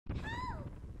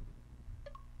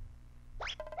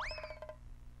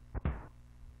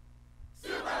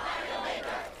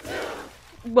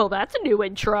Well, that's a new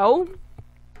intro.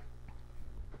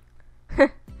 Hey,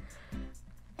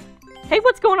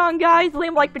 what's going on, guys?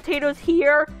 Lamb Like Potatoes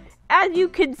here. As you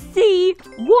can see,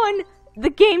 1, the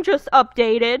game just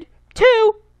updated.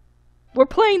 2, we're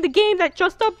playing the game that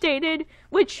just updated,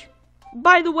 which,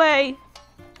 by the way,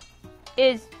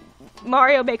 is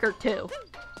Mario Maker 2.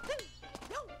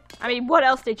 I mean, what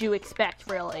else did you expect,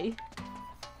 really?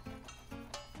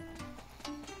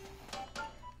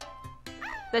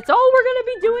 That's all we're gonna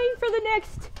be doing for the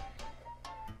next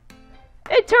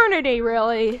eternity,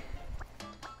 really.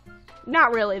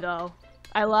 Not really, though.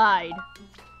 I lied.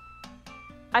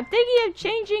 I'm thinking of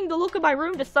changing the look of my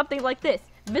room to something like this.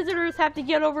 Visitors have to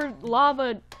get over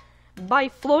lava by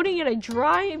floating in a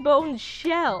dry bone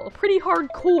shell. Pretty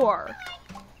hardcore.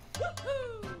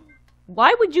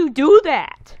 Why would you do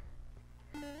that?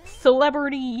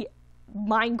 Celebrity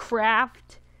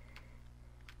Minecraft.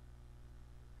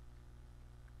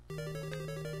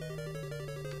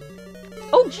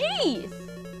 Oh, jeez!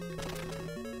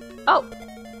 Oh.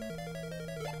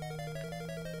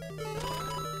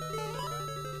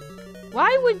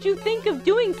 Why would you think of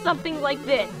doing something like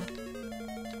this?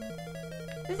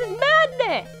 This is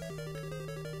madness!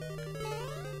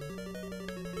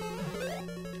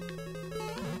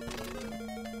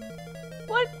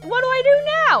 What do I do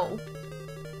now?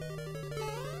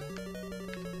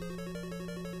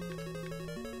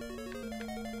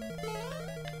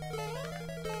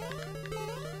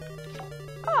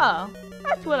 Oh,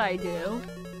 that's what I do.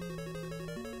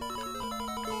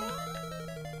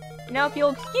 Now, if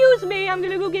you'll excuse me, I'm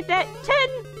gonna go get that 10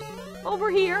 over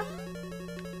here.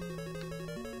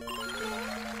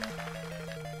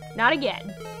 Not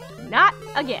again. Not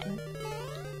again.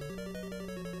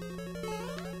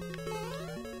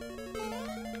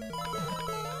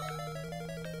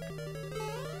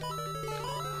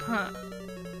 Huh.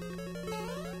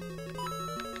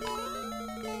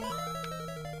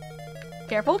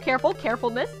 Careful, careful,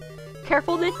 carefulness.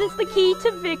 Carefulness is the key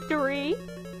to victory.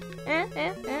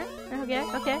 Okay.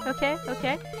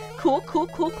 Cool.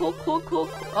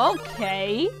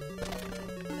 Okay.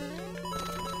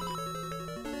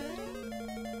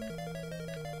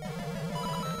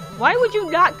 Why would you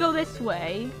not go this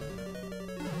way?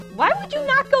 Why would you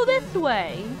not go this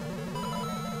way?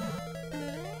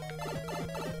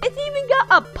 It's even got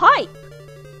a pipe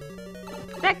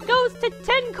that goes to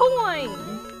 10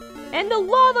 coins, and the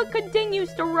lava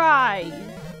continues to rise.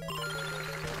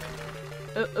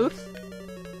 Oops.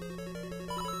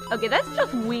 Okay, that's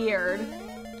just weird.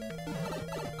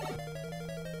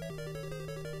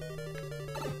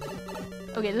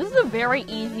 Okay, this is a very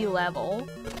easy level.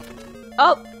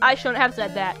 Oh, I shouldn't have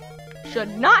said that.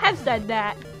 Should not have said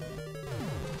that.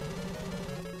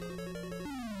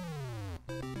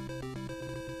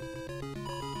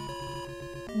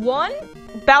 One,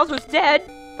 Bowser's dead.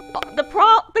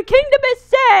 The kingdom is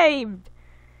saved.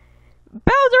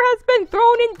 Bowser has been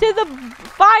thrown into the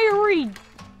fiery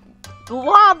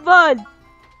lava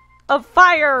of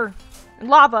fire.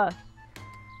 Lava.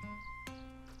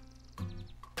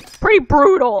 Pretty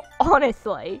brutal,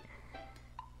 honestly.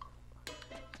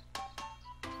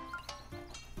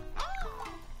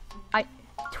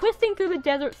 Twisting through the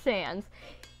desert sands.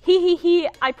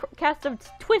 I cast a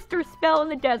twister spell in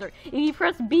the desert. If you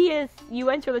press B as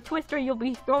you enter the twister, you'll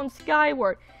be thrown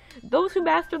skyward. Those who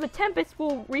master the tempest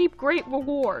will reap great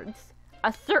rewards.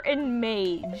 A certain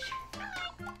mage.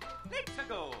 Let's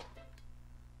go.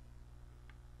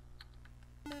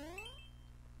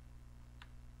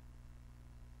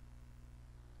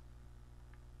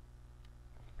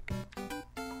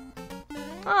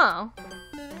 Oh.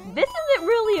 This isn't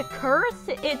really a curse,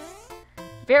 it's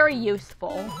very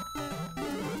useful.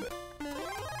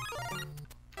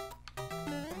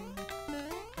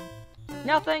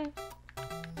 Nothing.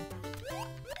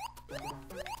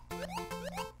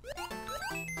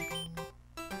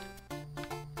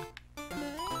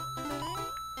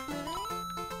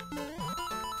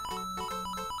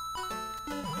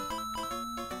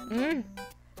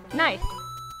 Nice.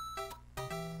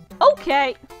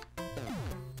 Okay.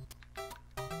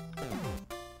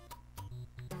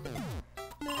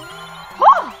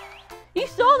 Oh! You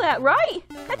saw that, right?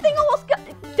 That thing almost got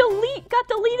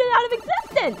deleted out of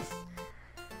existence.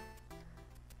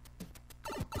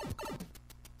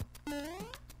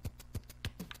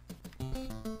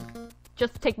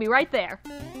 Just take me right there.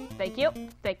 Thank you.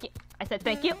 Thank you. I said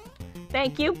thank you.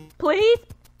 Thank you. Please.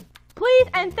 Please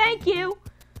and thank you.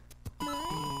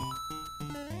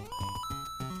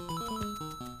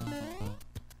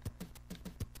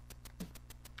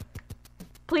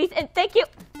 Please and thank you.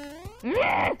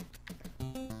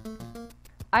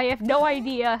 I have no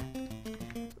idea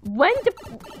when to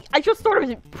I just sort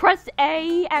of press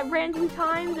A at random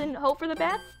times and hope for the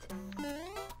best.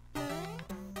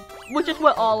 Which is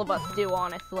what all of us do,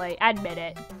 honestly. Admit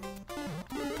it.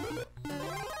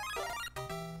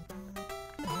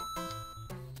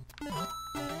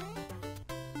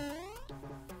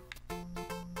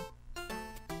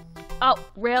 Oh,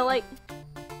 really?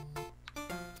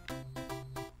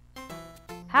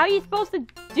 How are you supposed to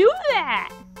do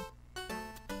that?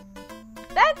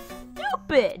 That's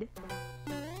stupid!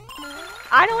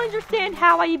 I don't understand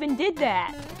how I even did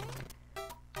that.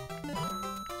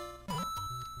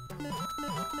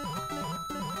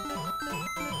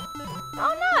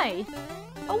 Oh, nice!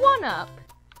 A 1-up.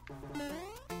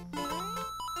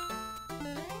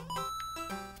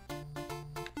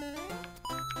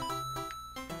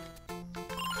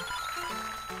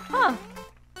 Huh.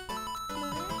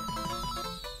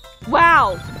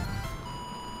 Wow.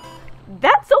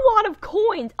 That's a lot of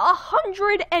coins.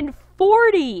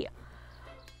 140.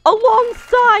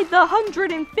 Alongside the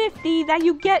 150 that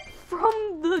you get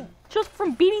from just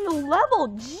from beating the level.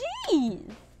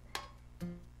 Jeez.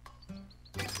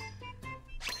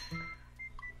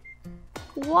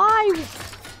 Why?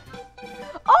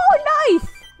 Oh, nice!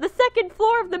 The second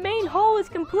floor of the main hall is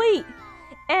complete.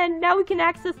 And now we can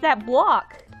access that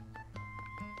block.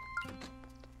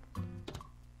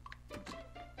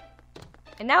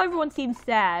 And now everyone seems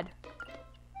sad.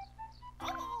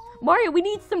 Mario, we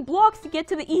need some blocks to get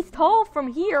to the East Hall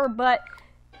from here, but...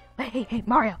 Hey,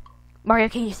 Mario. Mario,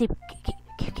 can you see... Can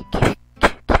you keep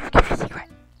a secret?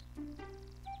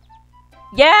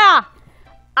 Yeah!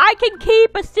 I can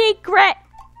keep a secret!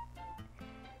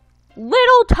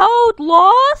 Little Toad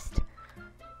lost?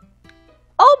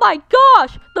 Oh my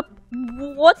gosh!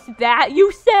 What's that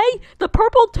you say? The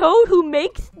purple toad who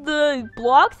makes the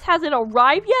blocks hasn't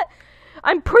arrived yet?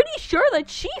 I'm pretty sure the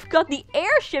chief got the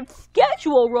airship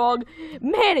schedule wrong.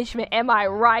 Management, am I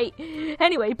right?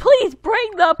 Anyway, please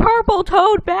bring the purple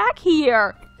toad back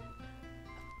here.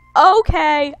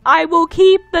 Okay, I will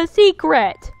keep the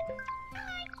secret.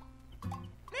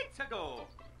 Let's go.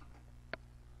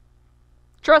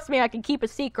 Trust me, I can keep a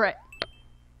secret.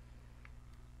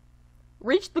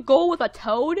 Reach the goal with a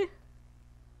toad?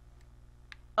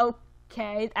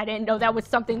 Okay, I didn't know that was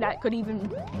something that could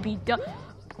even be done.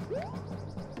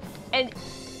 And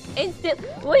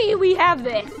instantly we have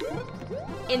this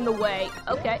in the way.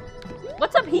 Okay.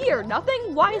 What's up here?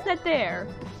 Nothing? Why is that there?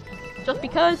 Just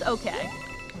because? Okay.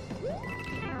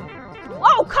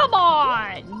 Oh, come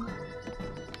on!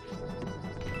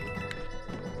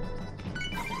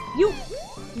 You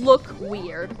look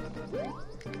weird.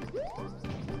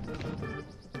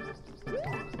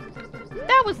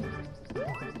 That was...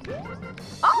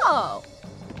 Oh!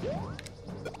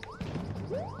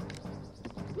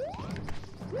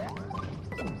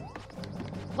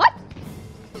 What?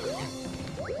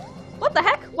 What the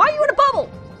heck? Why are you in a bubble?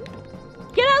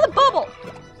 Get out of the bubble!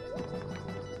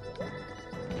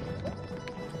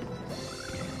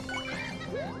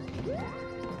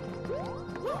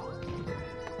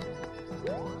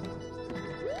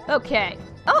 Okay.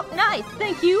 Oh, nice.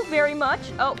 Thank you very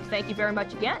much. Oh, thank you very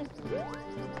much again.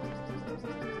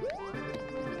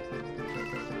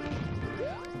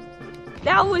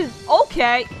 That was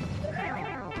okay.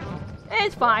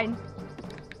 It's fine.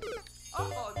 Oh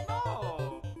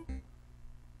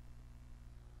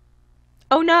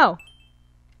no! Oh no.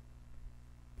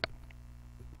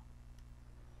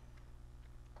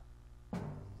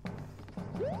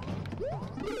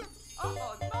 Oh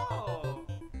no!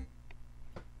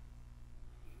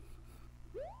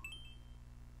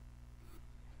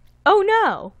 Oh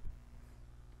no.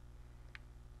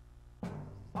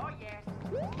 Oh yes.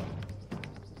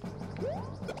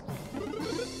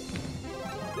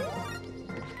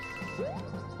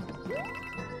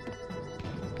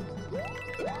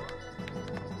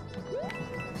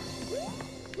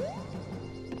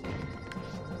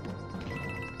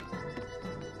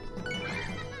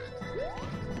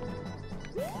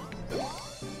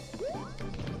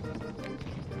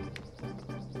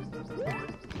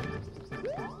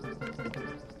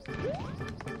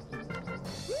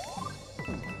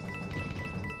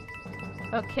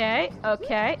 Okay,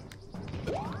 okay.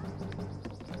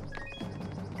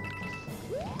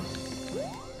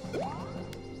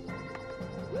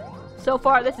 So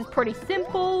far, this is pretty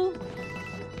simple.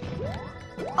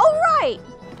 All right.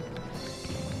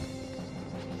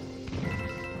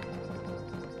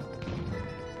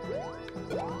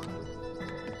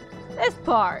 This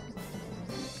part.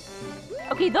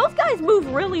 Okay, those guys move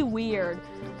really weird.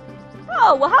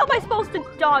 Oh, well, how am I supposed to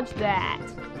dodge that?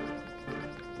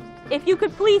 If you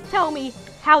could please tell me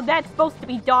how that's supposed to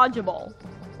be dodgeable.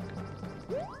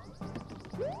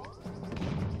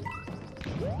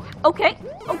 Okay,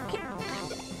 okay.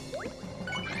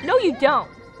 No, you don't.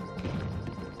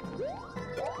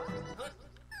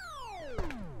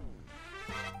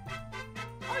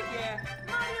 Oh yeah,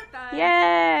 Mario time.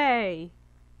 Yay!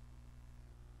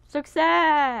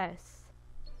 Success!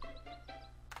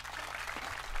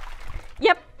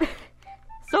 Yep.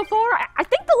 So far, I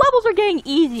think the levels are getting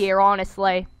easier,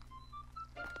 honestly.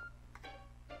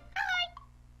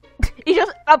 He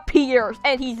just appears,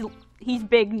 and he's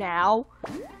big now.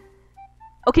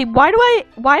 Okay, why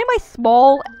am I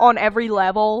small on every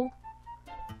level?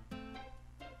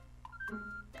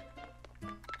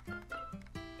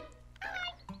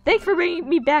 Thanks for bringing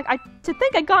me back. To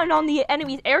think I gotten on the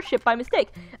enemy's airship by mistake.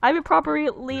 I haven't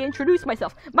properly introduced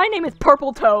myself. My name is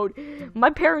Purple Toad. My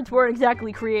parents weren't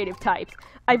exactly creative types.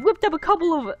 I whipped up a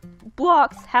couple of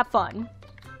blocks. Have fun.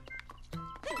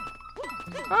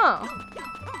 Oh.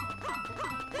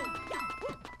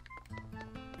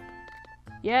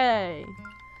 Yay.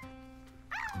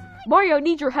 Mario,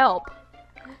 need your help.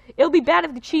 It'll be bad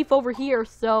if the chief over here,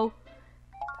 so...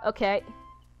 Okay.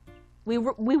 We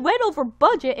went over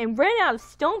budget and ran out of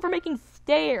stone for making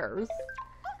stairs.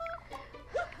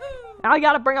 Now I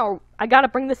gotta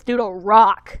bring this dude a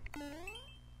rock.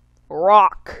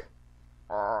 Rock.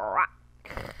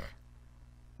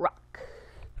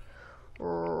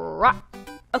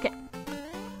 Okay.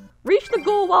 Reach the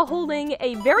goal while holding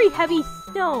a very heavy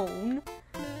stone,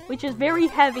 which is very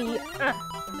heavy.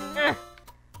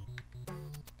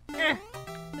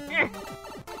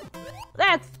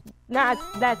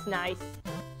 That's nice.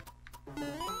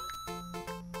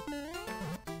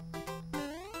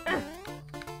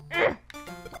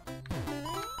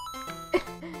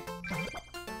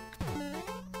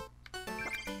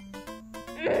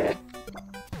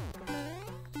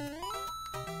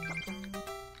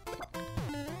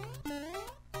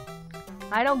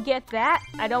 I don't get that.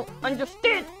 I don't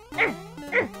understand.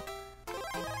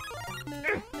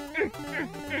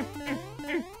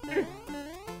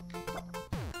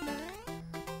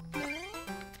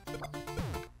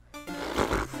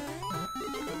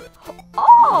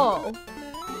 Oh!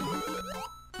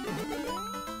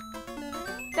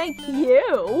 Thank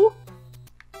you.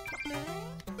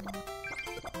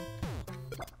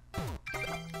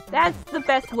 That's the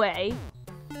best way.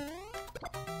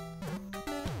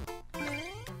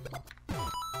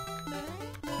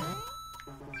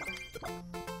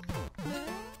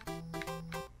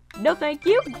 No thank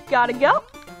you. Gotta go.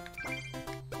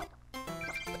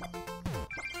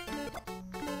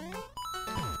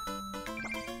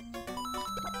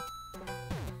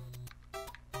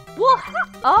 Well,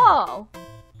 oh.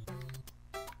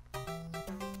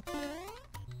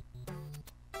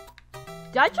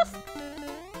 Did I just...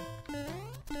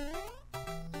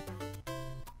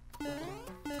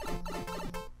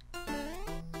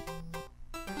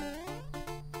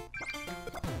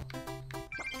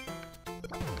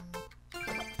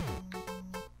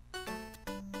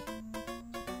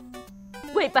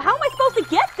 Wait, but how am I supposed to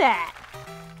get that?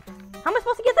 How am I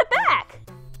supposed to get that back?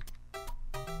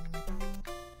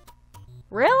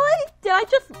 Really? Did I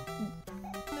just...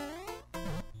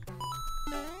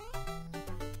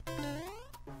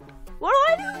 What do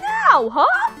I do now,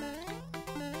 huh?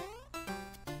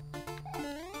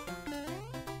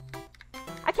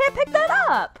 I can't pick that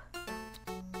up.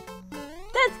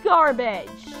 That's garbage.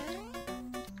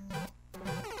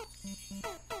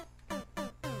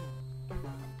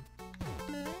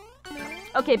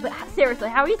 Okay, but seriously,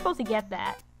 how are you supposed to get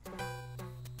that?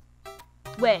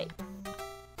 Wait.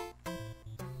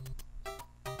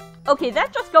 Okay,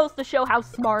 that just goes to show how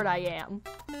smart I am.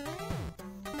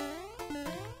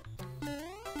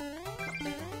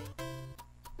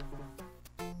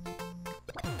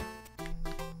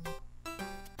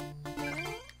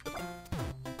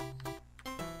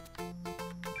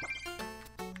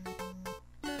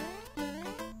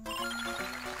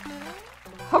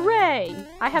 Hooray!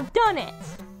 I have done it!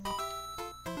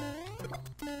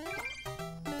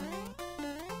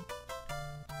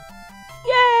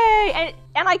 Yay!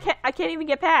 And I can't even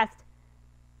get past.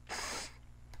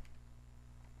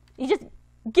 You just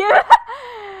give.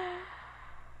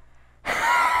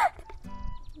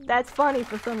 That's funny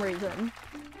for some reason.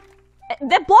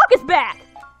 That block is back.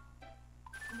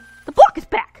 The block is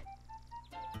back.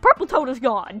 Purple Toad is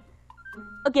gone.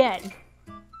 Again.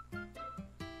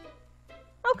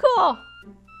 Oh, cool.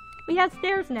 We have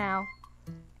stairs now.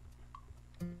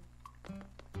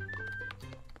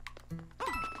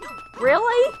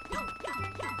 Really?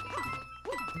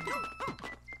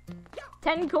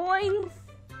 10 coins?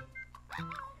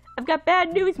 I've got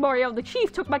bad news, Mario. The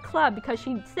chief took my club because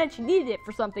she said she needed it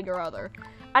for something or other.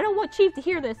 I don't want Chief to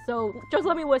hear this, so just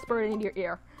let me whisper it in your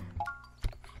ear.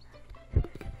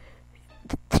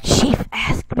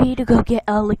 me to go get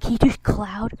a Lakitu's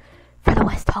cloud for the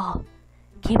West Hall.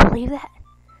 Can you believe that?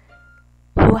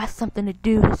 Who has something to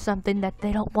do with something that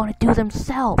they don't want to do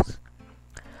themselves?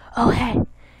 Oh hey,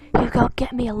 you go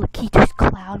get me a Lakitu's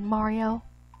cloud, Mario.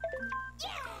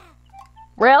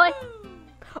 Really?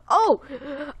 Oh,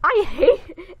 I hate...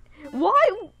 Why?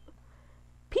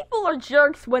 People are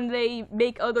jerks when they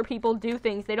make other people do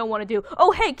things they don't want to do.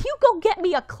 Oh hey, can you go get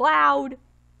me a cloud?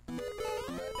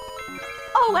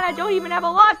 Oh, and I don't even have a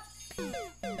lot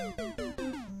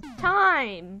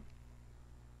time.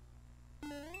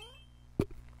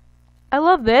 I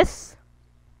love this.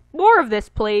 More of this,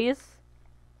 please.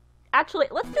 Actually,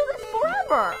 let's do this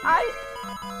forever.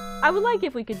 I would like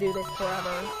if we could do this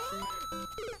forever.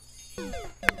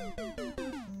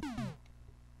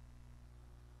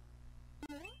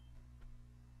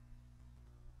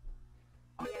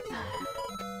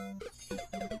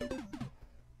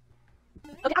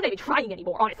 Okay, I'm not even trying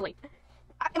anymore, honestly.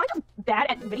 Am I just bad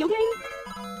at video games?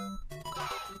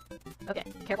 Okay,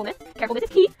 carefulness. Carefulness is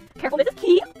key. Carefulness is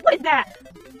key. What is that?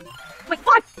 Wait,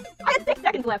 5! I had 6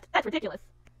 seconds left. That's ridiculous.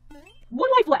 1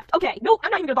 life left. Okay, no,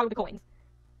 I'm not even gonna bother with the coins.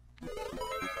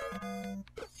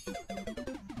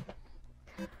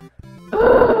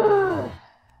 Oh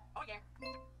yeah.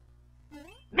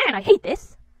 Man, I hate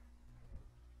this.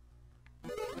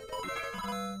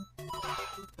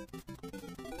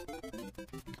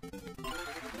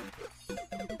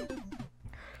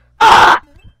 Ah!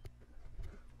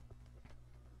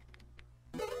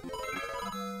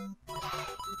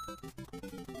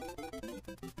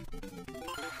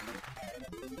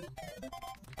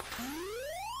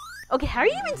 Okay, how are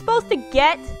you even supposed to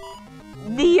get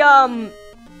the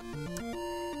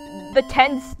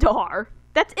 10 star?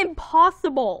 That's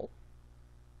impossible.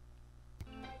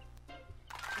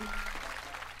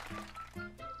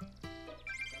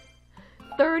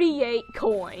 $38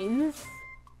 coins.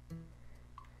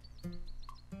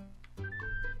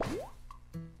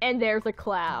 And there's a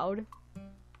cloud.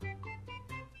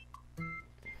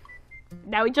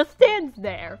 Now he just stands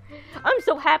there. I'm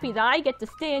so happy that I get to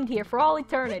stand here for all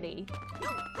eternity.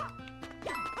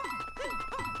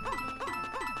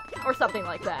 Or something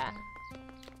like that.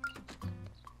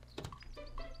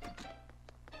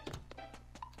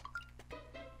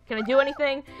 Can I do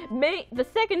anything? The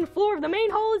second floor of the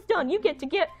main hall is done. You get to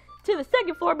the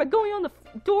second floor by going on the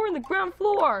door in the ground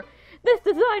floor. This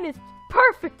design is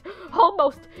perfect.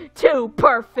 Almost too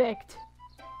perfect.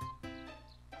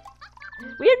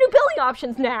 We have new building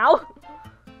options now.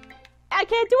 I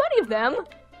can't do any of them.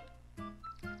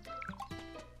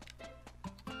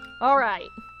 Alright.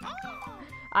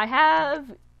 I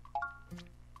have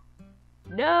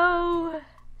no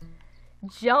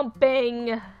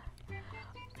jumping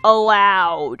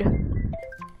allowed.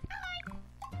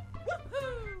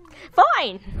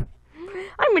 Fine.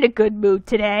 I'm in a good mood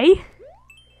today.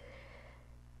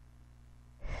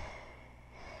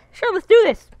 Sure, let's do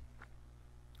this.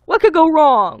 What could go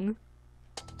wrong?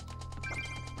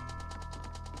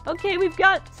 Okay, we've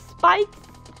got spikes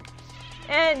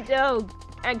and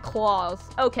claws.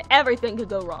 Okay, everything could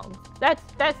go wrong. That's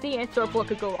the answer of what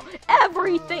could go wrong.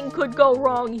 Everything could go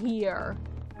wrong here.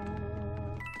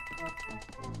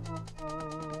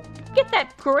 Get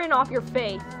that grin off your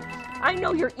face. I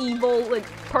know your evil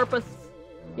purpose,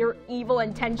 your evil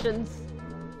intentions.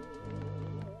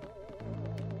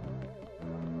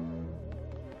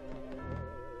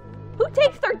 Who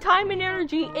takes their time and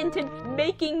energy into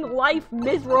making life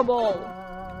miserable?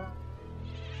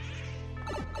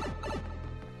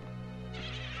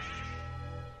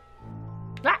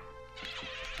 Ah.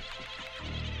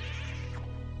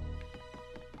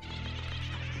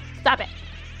 Stop it.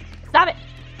 Stop it.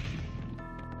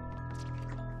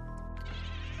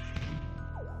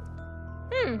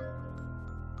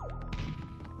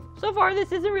 So far,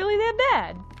 this isn't really that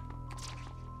bad.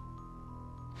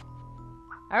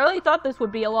 I really thought this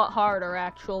would be a lot harder,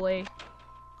 actually.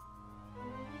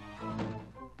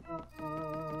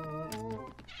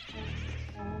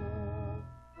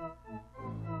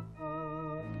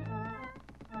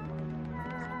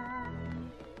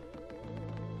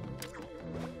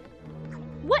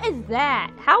 What is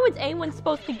that? How is anyone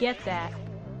supposed to get that?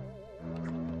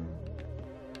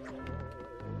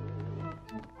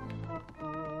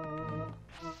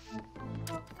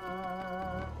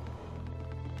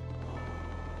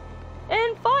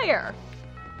 And fire!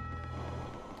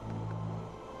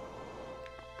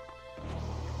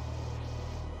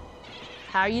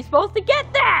 How are you supposed to get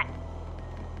that?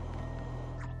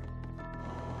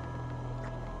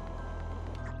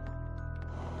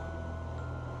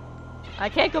 I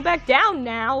can't go back down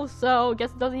now, so I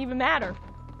guess it doesn't even matter.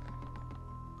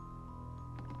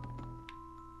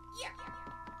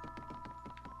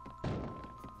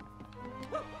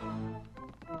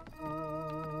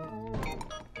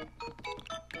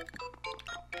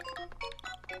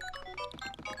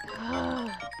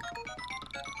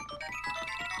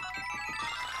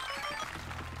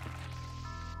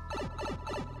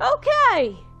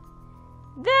 Okay!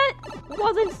 That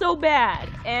wasn't so bad,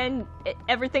 and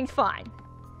everything's fine.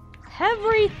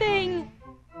 Everything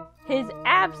is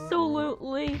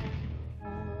absolutely,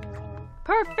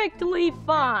 perfectly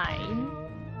fine.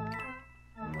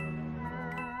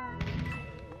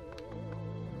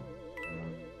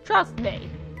 Trust me.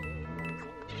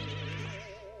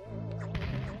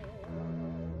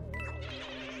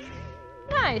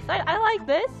 Nice, I like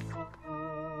this.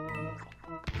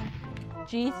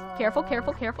 Jeez, careful,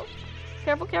 careful, careful.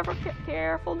 Careful, careful,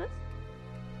 carefulness.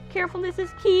 Carefulness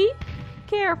is key.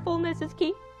 Carefulness is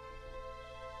key.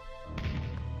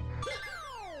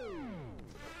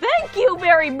 Thank you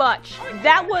very much.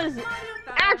 That was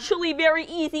actually very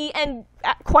easy and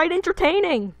quite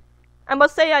entertaining. I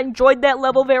must say I enjoyed that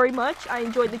level very much. I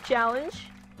enjoyed the challenge.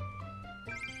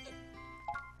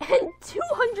 And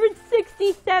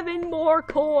 267 more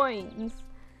coins.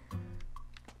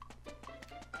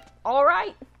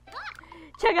 Alright.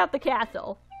 Check out the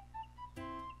castle.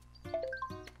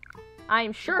 I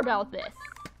am sure about this.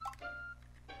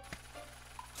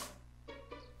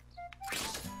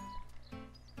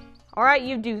 Alright,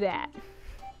 you do that.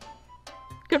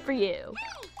 Good for you.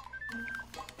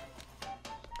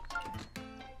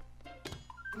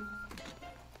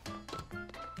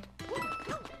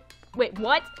 Wait,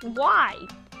 what? Why?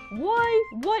 Why?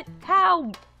 What?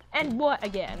 How? And what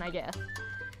again, I guess.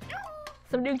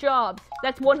 Some new jobs.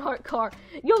 That's one heart car.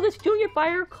 Yo, this junior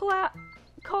fire car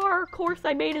course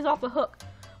I made is off the hook.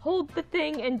 Hold the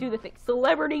thing and do the thing.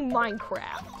 Celebrity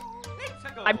Minecraft.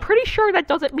 I'm pretty sure that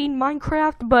doesn't mean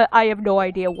Minecraft, but I have no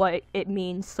idea what it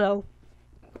means, so.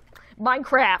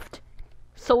 Minecraft.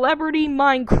 Celebrity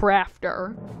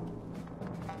Minecrafter.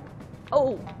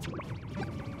 Oh.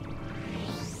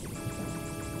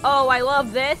 Oh, I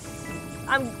love this.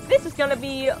 This is gonna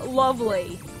be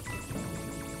lovely.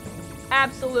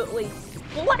 Absolutely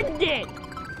splendid!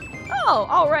 Oh,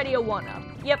 already a 1-up.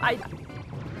 Yep,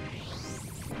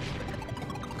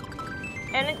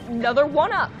 and another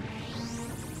 1-up.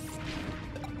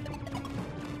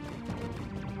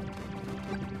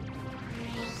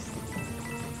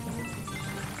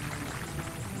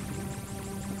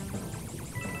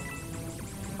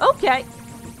 Okay.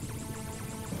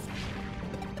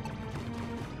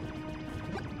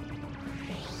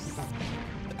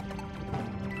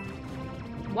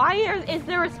 Is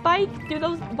there a spike?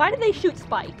 Why do they shoot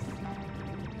spikes?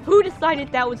 Who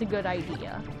decided that was a good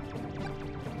idea?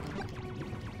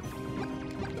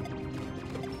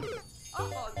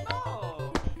 Oh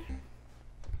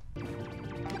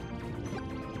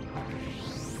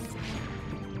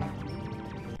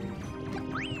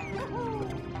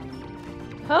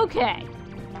no! Okay.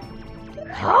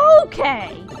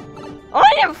 Okay!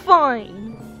 I am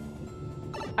fine!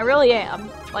 I really am.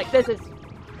 Like, this is...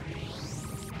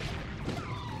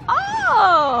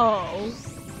 Oh!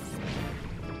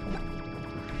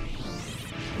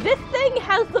 This thing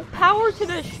has the power to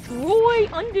destroy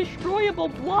undestroyable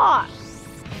blocks.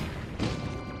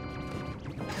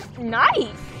 Nice!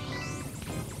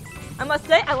 I must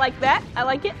say, I like that. I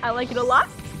like it. I like it a lot.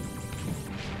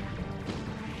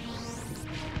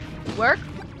 Work.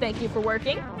 Thank you for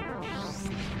working.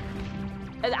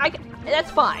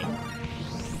 That's fine.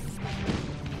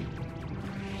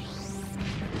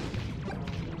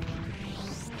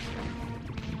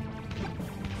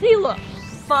 See, look.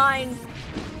 Fine.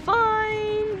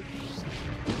 Fine.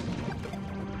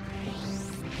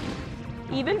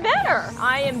 Even better.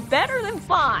 I am better than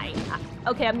fine.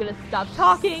 Okay, I'm gonna stop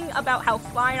talking about how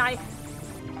fine I...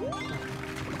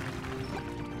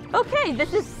 Okay,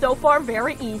 this is so far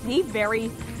very easy. Very,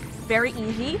 very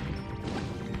easy.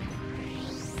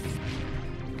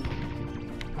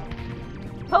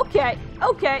 Okay,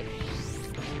 okay.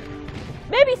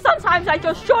 Maybe sometimes I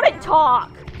just shouldn't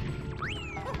talk.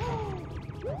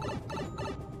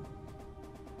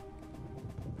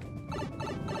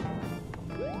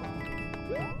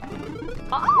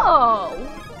 Oh!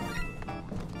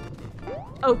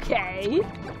 Okay.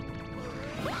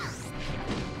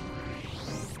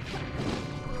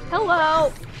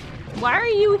 Hello. Why are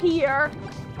you here?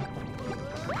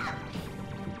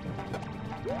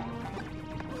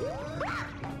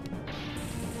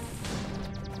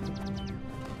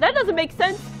 That doesn't make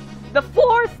sense. The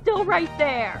floor is still right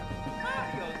there.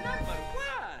 Mario #1.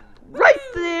 Right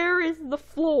there is the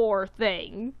floor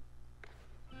thing.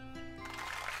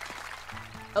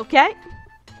 Okay.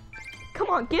 Come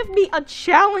on, give me a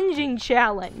challenging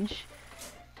challenge.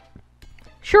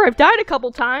 Sure, I've died a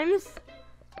couple times.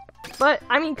 But,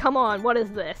 I mean, come on, what is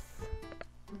this?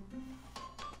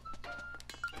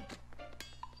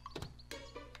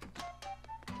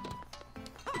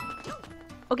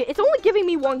 Okay, it's only giving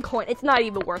me 1 coin. It's not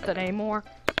even worth it anymore.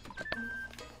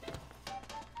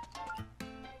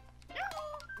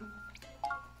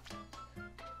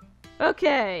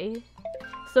 Okay.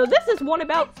 So this is one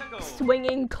about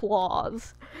swinging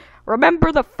claws.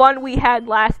 Remember the fun we had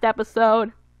last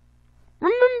episode?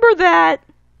 Remember that?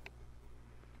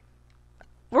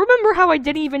 Remember how I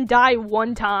didn't even die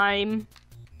 1 time?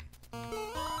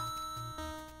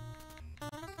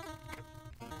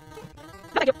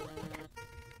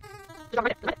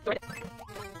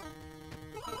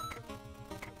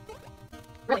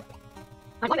 Really?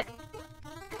 I want it.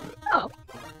 Oh.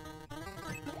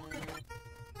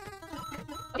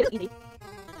 Okay, that's easy.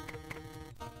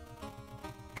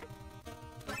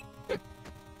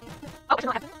 Oh, I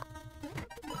don't have.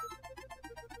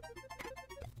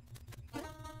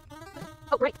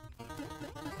 Oh, great.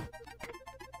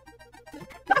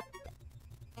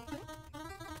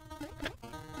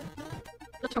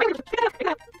 Let's try to pick it up. Pick it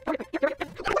up.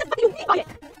 What the fuck do you mean by it?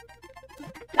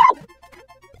 No!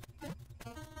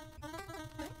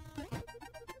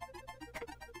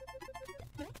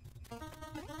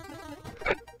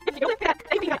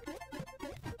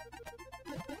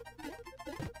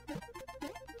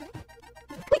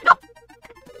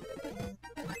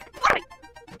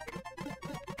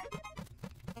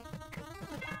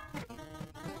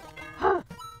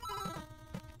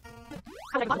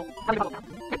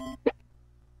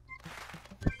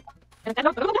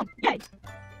 Yay!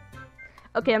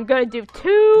 Okay, I'm gonna do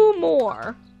 2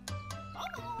 more.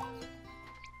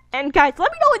 And guys,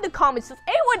 let me know in the comments, does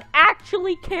anyone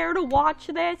actually care to watch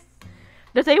this?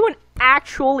 Does anyone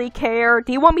actually care?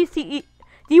 Do you want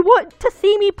to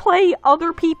see me play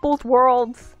other people's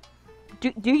worlds?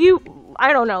 Do you?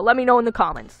 I don't know. Let me know in the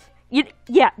comments.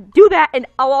 Yeah, do that, and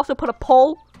I'll also put a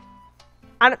poll.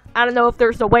 I don't know if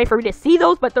there's a way for me to see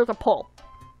those, but there's a poll.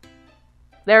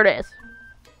 There it is.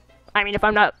 I mean, if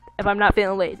I'm not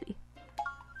feeling lazy,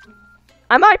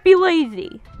 I might be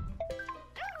lazy.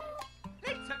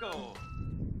 Let's go.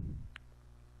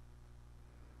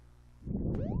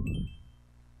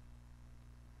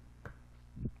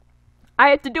 I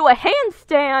have to do a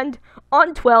handstand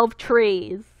on 12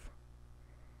 trees.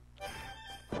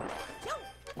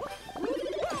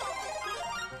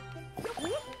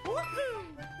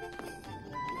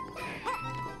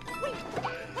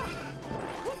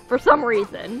 For some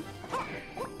reason.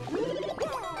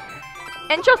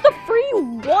 And just a free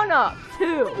 1-up,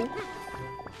 too.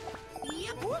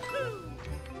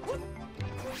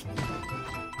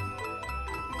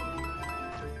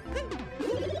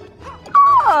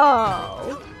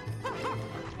 Oh!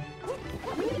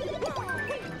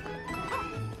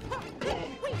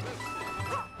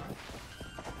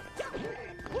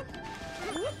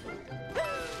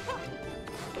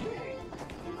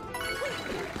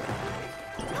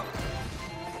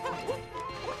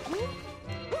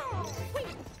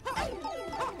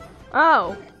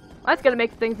 Oh, that's gonna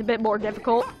make things a bit more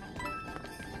difficult.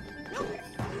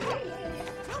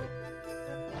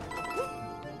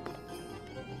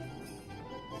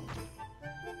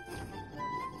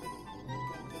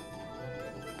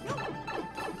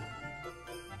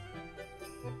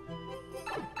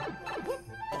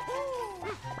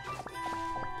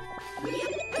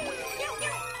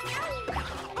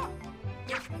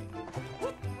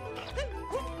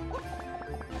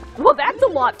 Well, that's a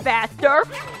lot faster.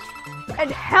 And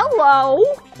hello!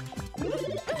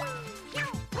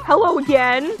 Hello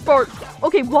again for...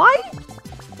 Okay, why?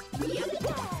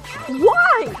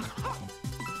 Why?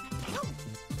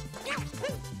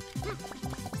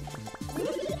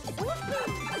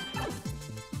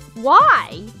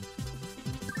 Why?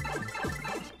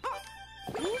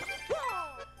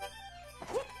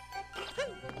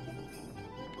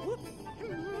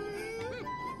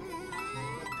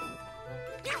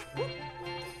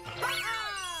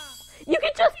 You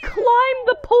can just climb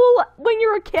the pole when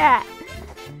you're a cat.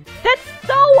 That's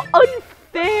so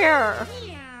unfair.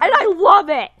 And I love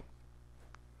it.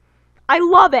 I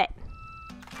love it.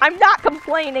 I'm not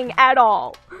complaining at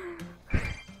all.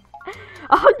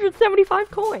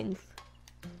 175 coins.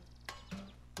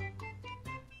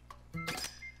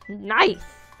 Nice.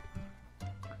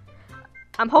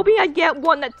 I'm hoping I get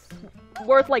one that's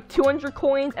worth like 200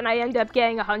 coins and I end up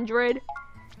getting 100.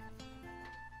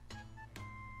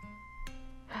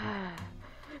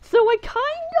 So I kinda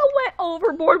went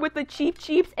overboard with the Cheep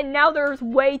Cheeps, and now there's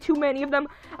way too many of them.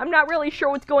 I'm not really sure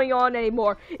what's going on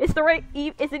anymore. Is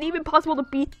it even possible to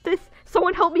beat this?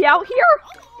 Someone help me out here?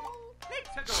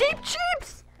 Cheep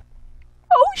Cheeps!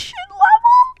 Ocean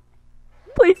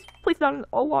level? Please not an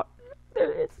water.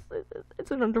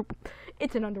 It's an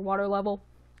underwater level.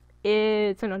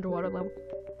 It's an underwater level.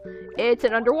 It's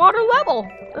an underwater level.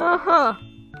 Uh-huh.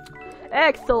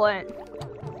 Excellent.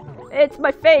 It's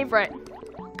my favorite.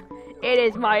 It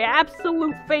is my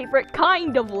absolute favorite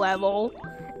kind of level.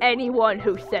 Anyone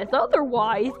who says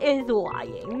otherwise is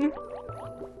lying.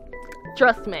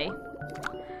 Trust me.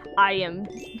 I am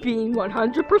being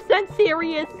 100%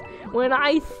 serious when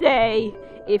I say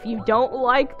if you don't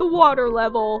like the water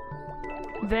level,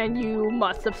 then you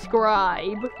must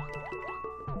subscribe.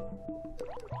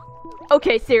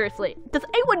 Okay, seriously. Does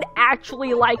anyone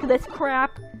actually like this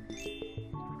crap?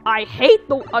 I hate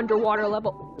the underwater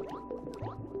level.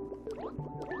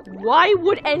 Why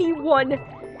would anyone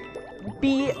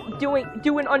be do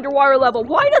an underwater level?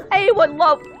 Why does anyone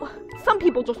love... Some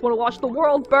people just want to watch the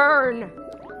world burn.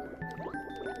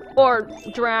 Or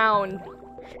drown.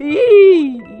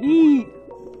 Eee.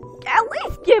 At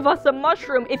least give us a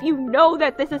mushroom if you know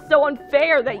that this is so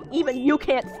unfair that even you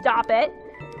can't stop it.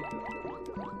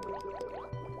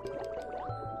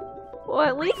 Well,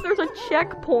 at least there's a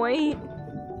checkpoint.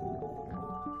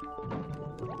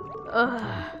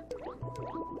 Ugh.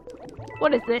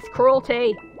 What is this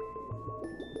cruelty?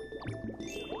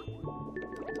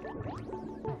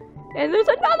 And there's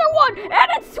another one!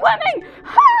 And it's swimming!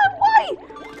 Ah, why?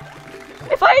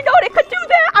 If I had known it could do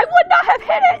that, I would not have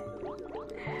hit it!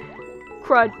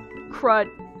 Crud. Crud.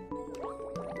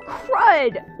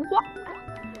 Crud! What?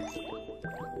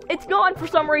 It's gone for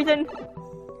some reason.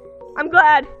 I'm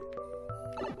glad.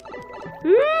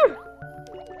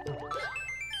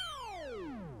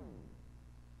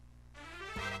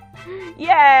 Yay!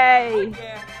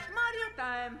 Yeah, Mario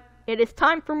time. It is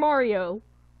time for Mario,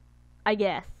 I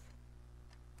guess.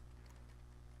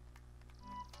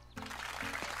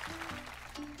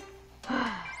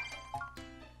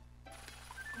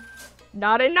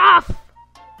 Not enough!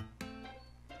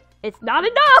 It's not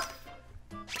enough!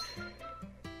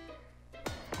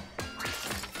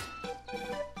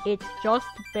 It's just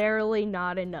barely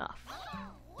not enough.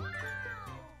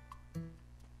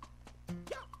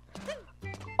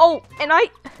 Oh, and I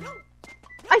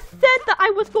said that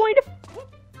I was going to...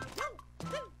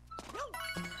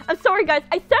 I'm sorry, guys.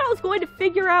 I said I was going to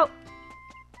figure out...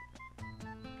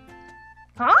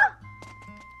 Huh?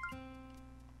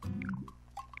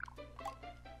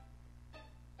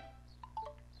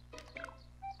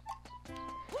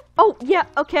 Oh, yeah,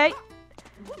 okay.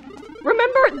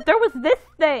 Remember, there was this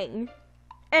thing.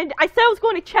 And I said I was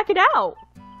going to check it out.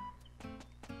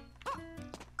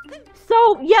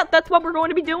 So, yeah, that's what we're going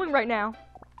to be doing right now.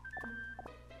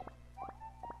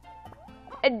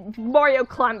 And Mario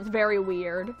climbs very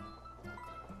weird.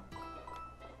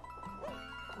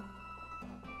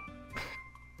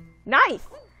 Nice!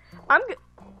 I'm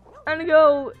gonna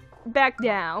go back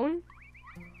down.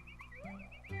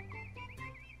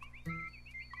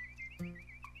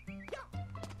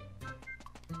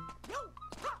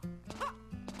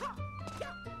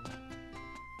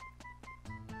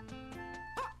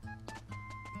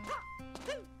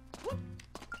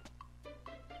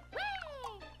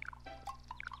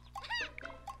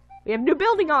 We have new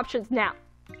building options now.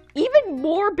 Even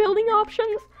more building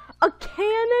options? A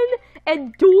cannon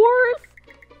and doors?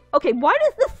 Okay, why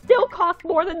does this still cost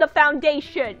more than the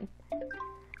foundation?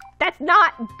 That's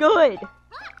not good.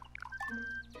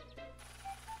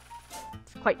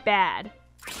 It's quite bad.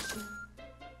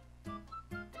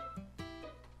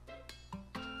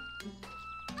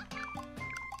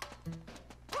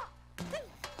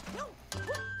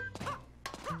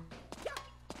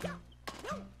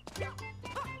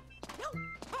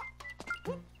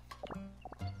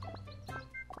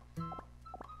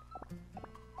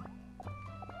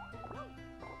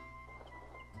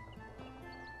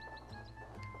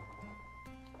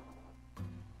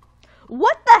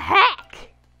 What the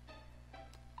heck?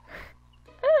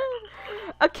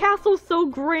 A castle so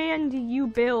grand you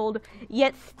build,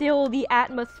 yet still the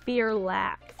atmosphere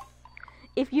lacks.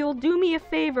 If you'll do me a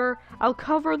favor, I'll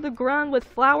cover the ground with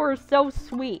flowers so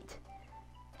sweet.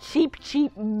 Cheap,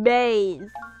 cheap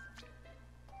maze.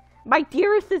 My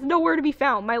dearest is nowhere to be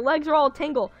found. My legs are all a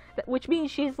tingle, which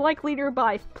means she's likely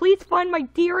nearby. Please find my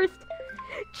dearest.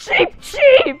 Cheap,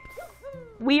 cheap!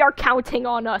 We are counting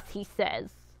on us, he says.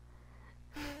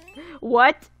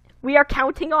 What? We are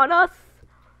counting on us?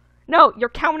 No, you're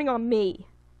counting on me.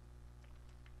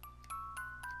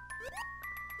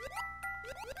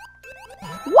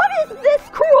 What is this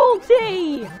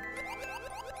cruelty?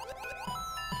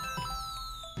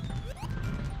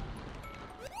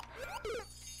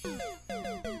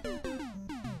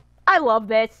 I love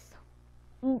this.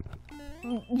 You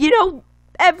know,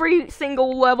 every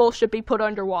single level should be put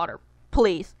underwater.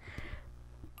 Please.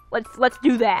 Let's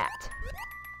do that.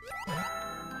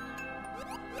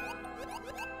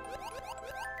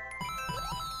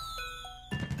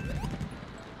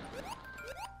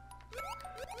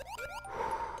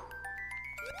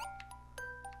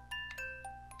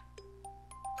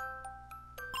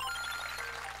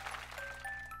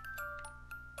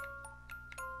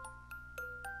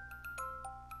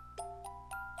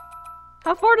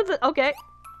 How far does it? Okay.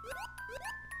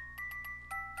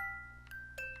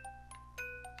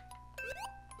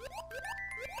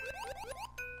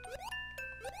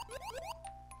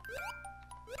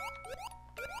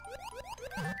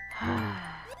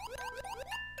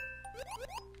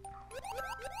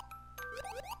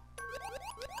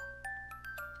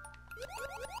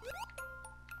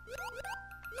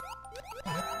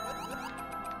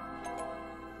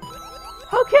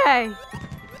 Okay.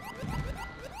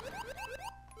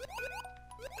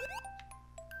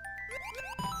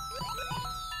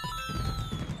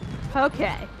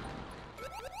 Okay.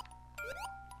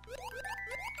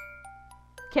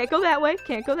 Can't go that way.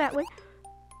 Can't go that way.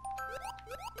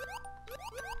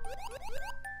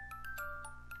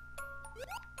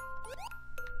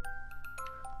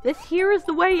 This here is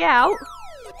the way out.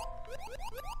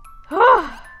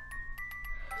 Oh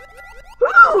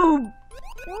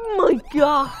my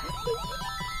god.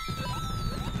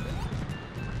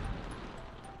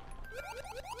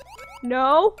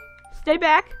 No. Stay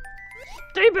back.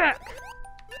 Stay back.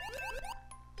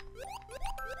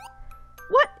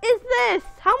 What is this?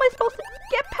 How am I supposed to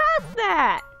get past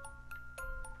that?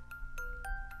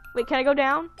 Wait, can I go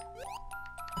down?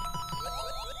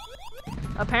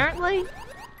 Apparently.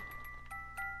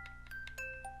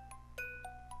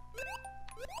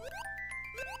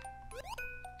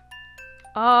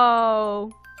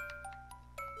 Oh.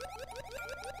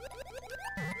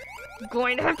 I'm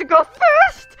going to have to go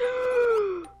fast.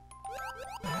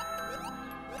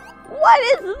 What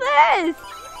is this?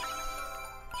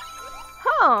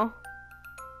 Huh.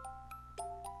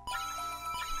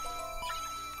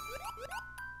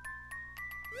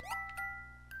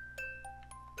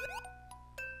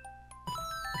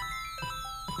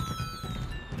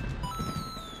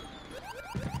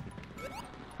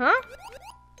 Huh?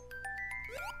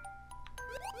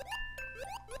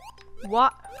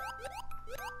 What?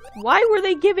 Why were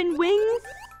they given wings?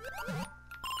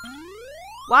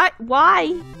 Why?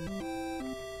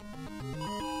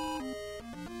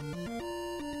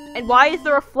 And why is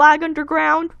there a flag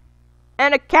underground?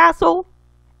 And a castle?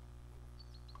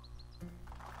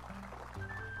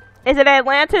 Is it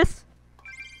Atlantis?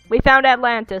 We found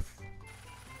Atlantis.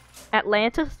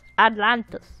 Atlantis?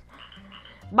 Atlantis.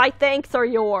 My thanks are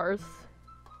yours.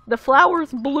 The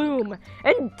flowers bloom,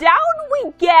 and down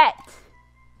we get!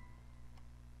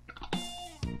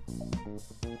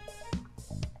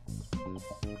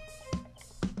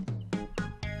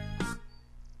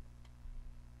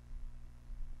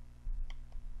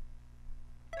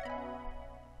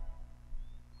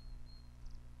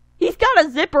 He's got a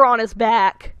zipper on his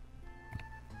back.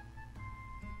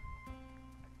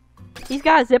 He's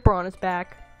got a zipper on his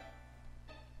back.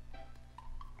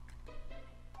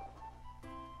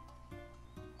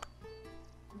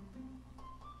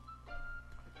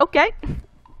 Okay.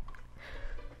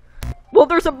 Well,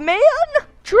 there's a man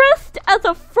dressed as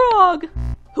a frog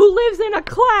who lives in a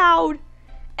cloud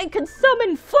and can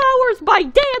summon flowers by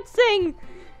dancing.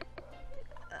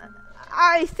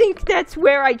 I think that's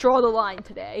where I draw the line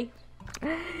today.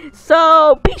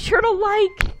 So be sure to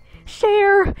like,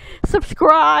 share,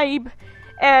 subscribe,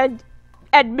 and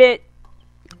admit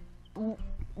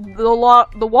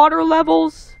the water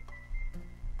levels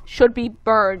should be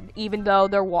burned even though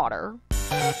they're water.